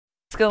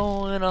What's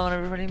going on,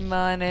 everybody?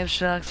 My name's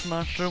Sharks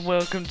Mushroom.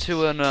 Welcome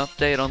to an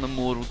update on the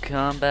Mortal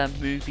Kombat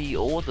movie,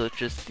 or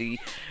just the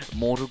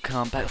Mortal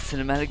Kombat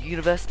cinematic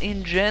universe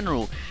in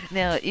general.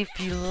 Now, if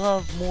you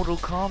love Mortal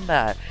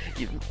Kombat,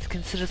 you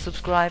consider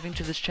subscribing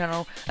to this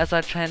channel, as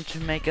I try to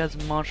make as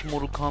much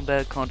Mortal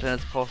Kombat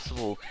content as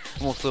possible.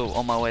 I'm also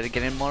on my way to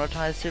getting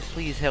monetized, so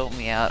please help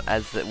me out,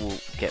 as it will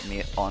get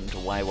me on to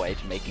my way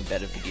to making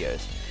better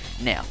videos.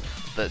 Now,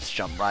 let's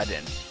jump right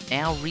in.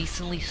 Now,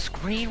 recently,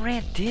 Screen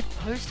Rant did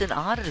post an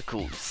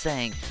article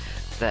saying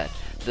that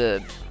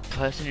the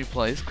person who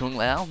plays Kung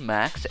Lao,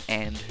 Max,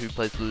 and who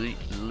plays Ludi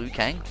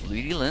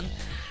Lin,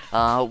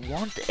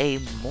 want a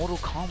Mortal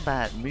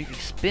Kombat movie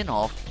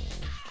spin-off,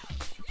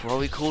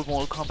 probably called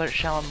Mortal Kombat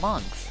Shaolin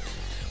Monks,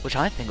 which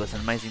I think was an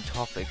amazing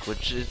topic,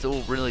 which is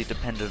all really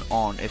dependent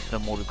on if the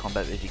Mortal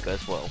Kombat movie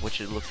goes well, which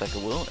it looks like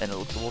it will, and it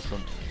looks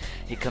awesome.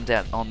 It comes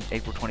out on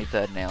April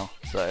 23rd now,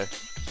 so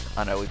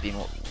I know we've been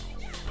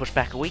pushed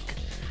back a week,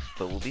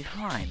 but we'll be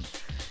fine.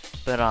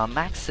 But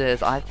Max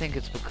says, I think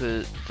it's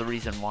because, the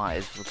reason why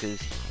is because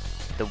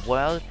the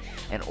world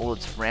and all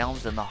its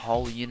realms and the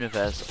whole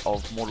universe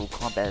of Mortal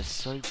Kombat is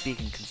so big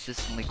and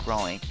consistently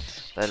growing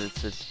that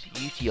it's the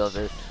beauty of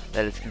it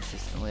that it's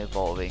consistently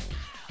evolving.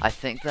 I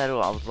think that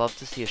I would love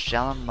to see a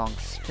Shaolin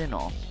Monks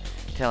spin-off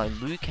telling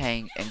Liu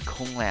Kang and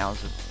Kung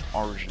Lao's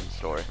origin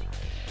story.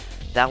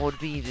 That would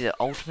be the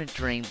ultimate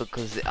dream,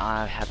 because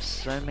I have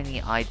so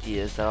many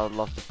ideas that I would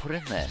love to put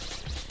in there,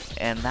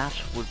 and that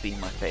would be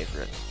my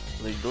favorite.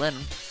 Ludi Lin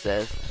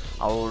says,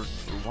 I would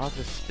love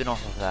a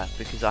spin-off of that,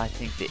 because I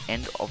think the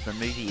end of the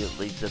movie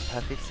leaves a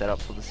perfect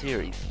setup for the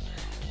series.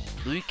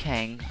 Liu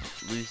Kang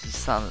loses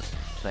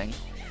something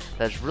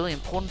that's really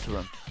important to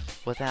him,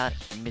 without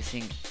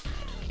missing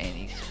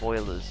any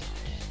spoilers.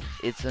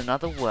 It's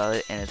another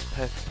world, and it's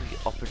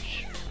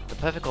the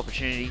perfect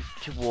opportunity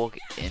to walk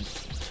in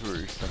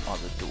through some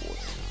other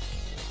doors.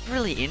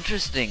 Really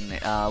interesting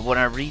when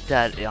I read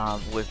that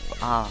with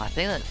I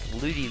think that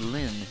Ludi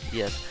Lin,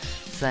 yes,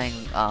 saying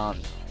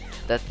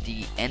that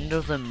the end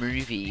of the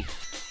movie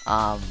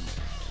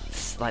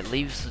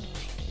leaves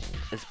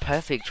is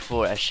perfect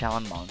for a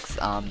Shaolin Monks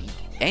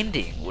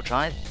ending, which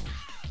I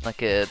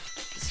like a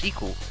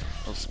sequel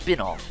or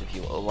spin-off, if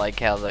you will, like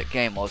how that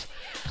game was.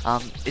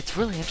 It's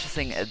really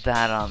interesting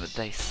that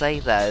they say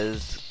that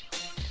is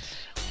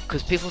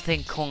because people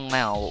think Kung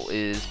Lao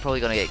is probably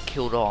going to get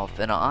killed off,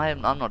 and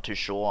I'm not too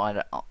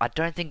sure. I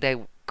don't think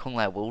Kung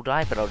Lao will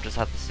die, but I'll just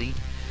have to see.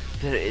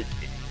 But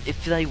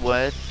if they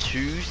were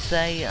to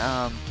say,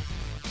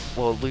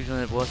 well,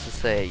 Ludi was to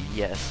say,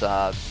 yes,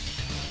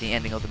 the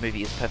ending of the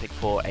movie is perfect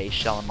for a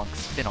Shaolin Monks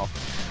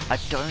spin-off, I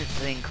don't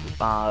think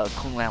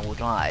Kung Lao will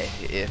die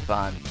if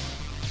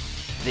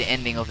the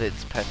ending of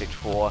it's perfect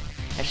for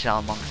a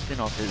Shaolin Monks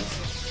spin-off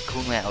is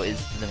Kung Lao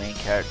is the main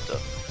character.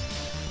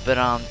 But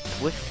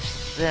with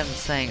them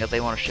saying that they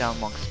want a Shaolin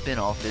Monks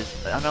spin-off, is,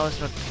 I know it's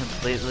not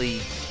completely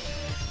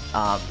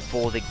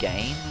for the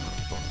game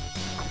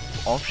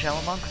of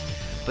Shaolin Monks,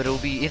 but it'll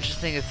be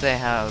interesting if they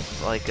have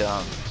like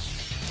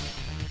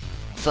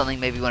something,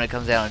 maybe when it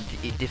comes out,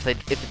 if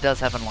it does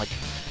happen, like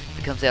if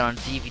it comes out on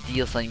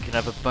DVD or something, you can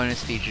have a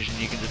bonus features, and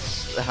you can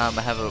just have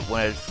it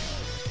when it's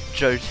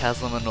Joe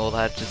Taslim and all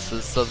that, just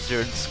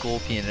Sub-Zero and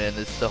Scorpion, and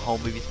the whole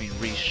movie's been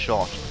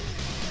reshot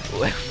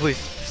with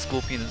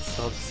Scorpion and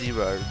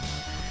Sub-Zero,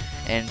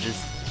 and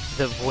just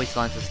the voice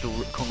lines are still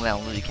Kung Lao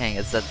and Liu Kang,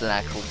 as that's an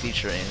actual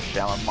feature in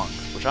Shaolin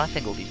Monks, which I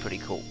think will be pretty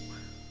cool.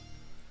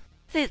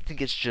 I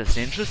think it's just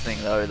interesting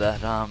though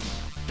that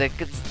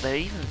they're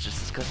even just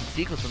discussing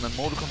sequels when the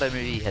Mortal Kombat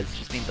movie has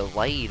just been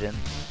delayed and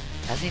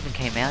hasn't even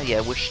came out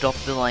yet, which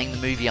stopped delaying the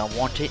movie. I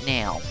want it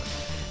now.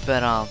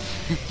 But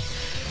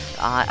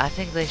I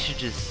think they should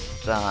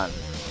just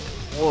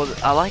well,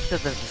 I like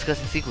that they're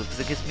discussing sequels, because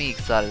it gets me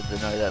excited to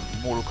know that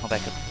Mortal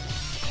Kombat could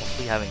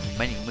possibly having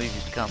many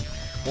movies to come.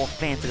 More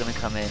fans are going to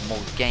come in, more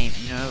games,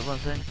 you know what I'm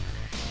saying?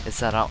 It's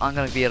that I'm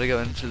going to be able to go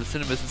into the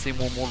cinemas and see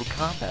more Mortal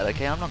Kombat,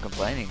 okay? I'm not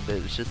complaining, but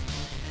it's just,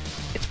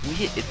 it's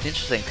weird, it's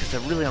interesting, because they're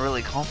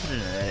really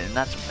confident in it, and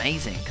that's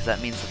amazing, because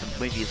that means that the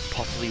movie is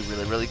possibly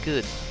really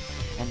good.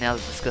 And now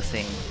they're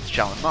discussing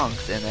Shaolin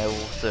Monks, and they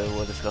also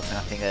were discussing,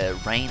 I think, a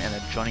Rain and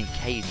a Johnny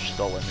Cage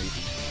solo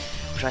movie,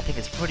 which I think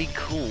is pretty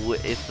cool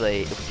if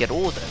we get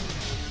all of them.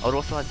 I would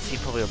also like to see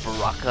probably a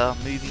Baraka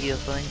movie or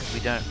something, because we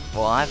don't,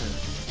 well, I haven't,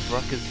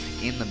 Baraka's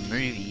in the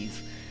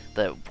movies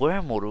that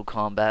were Mortal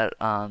Kombat,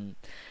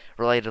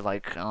 related,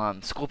 like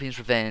Scorpion's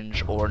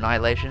Revenge or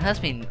Annihilation, has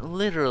been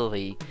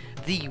literally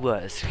the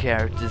worst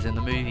characters in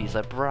the movies.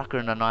 Like Baraka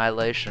and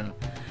Annihilation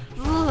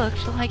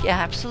looked like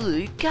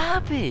absolute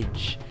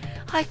garbage.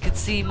 I could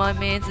see my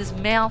man's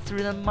mouth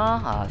through the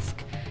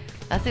mask.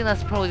 I think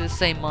that's probably the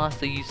same mask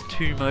they used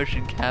to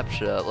motion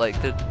capture,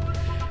 like to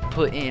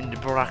put in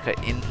Baraka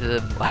into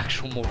the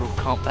actual Mortal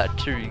Kombat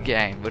 2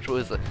 game, which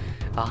was a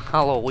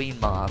Halloween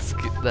mask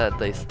that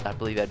I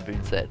believe Ed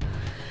Boon said.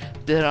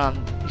 But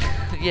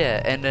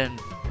yeah, and then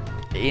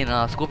in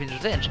Scorpion's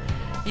Revenge,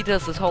 he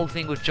does this whole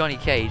thing with Johnny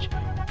Cage.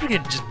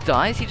 Freaking just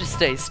dies, he just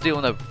stays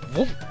still, and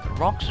the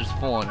rocks just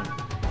fall on him.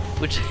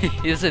 which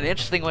is an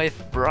interesting way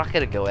for Baraka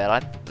to go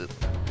out.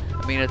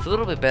 I mean, it's a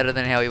little bit better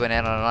than how he went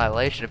out on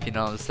Annihilation, if you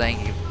know what I'm saying.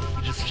 He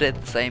just shared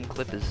the same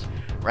clip as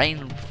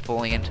rain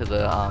falling into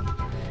the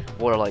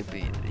water, like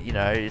the, you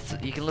know,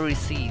 you can literally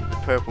see the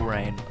purple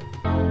rain.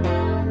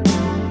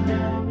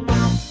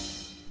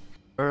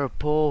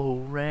 Purple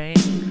rain,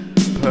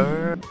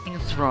 thrown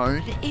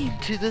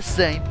into the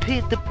same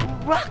pit that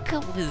Baraka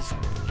was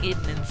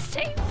getting in the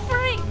same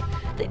frame.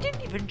 They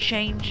didn't even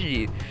change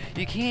it.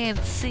 You can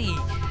see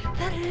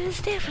that it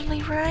is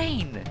definitely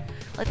rain.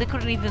 Like, they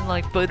couldn't even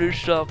like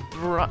Photoshop.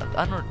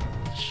 I'm not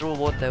sure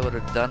what they would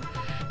have done.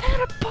 They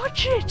had a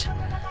budget.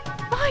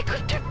 I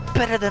could do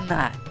better than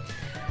that.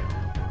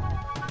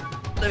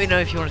 Let me know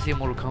if you want to see a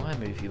Mortal Kombat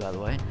movie, by the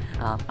way.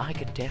 I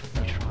could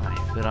definitely try,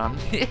 but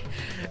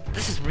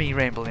this is me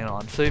rambling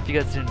on. So if you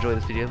guys did enjoy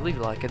this video, leave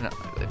a like, and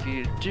if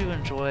you do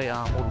enjoy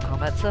Mortal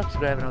Kombat,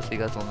 subscribe, and I'll see you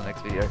guys on the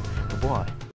next video. Goodbye.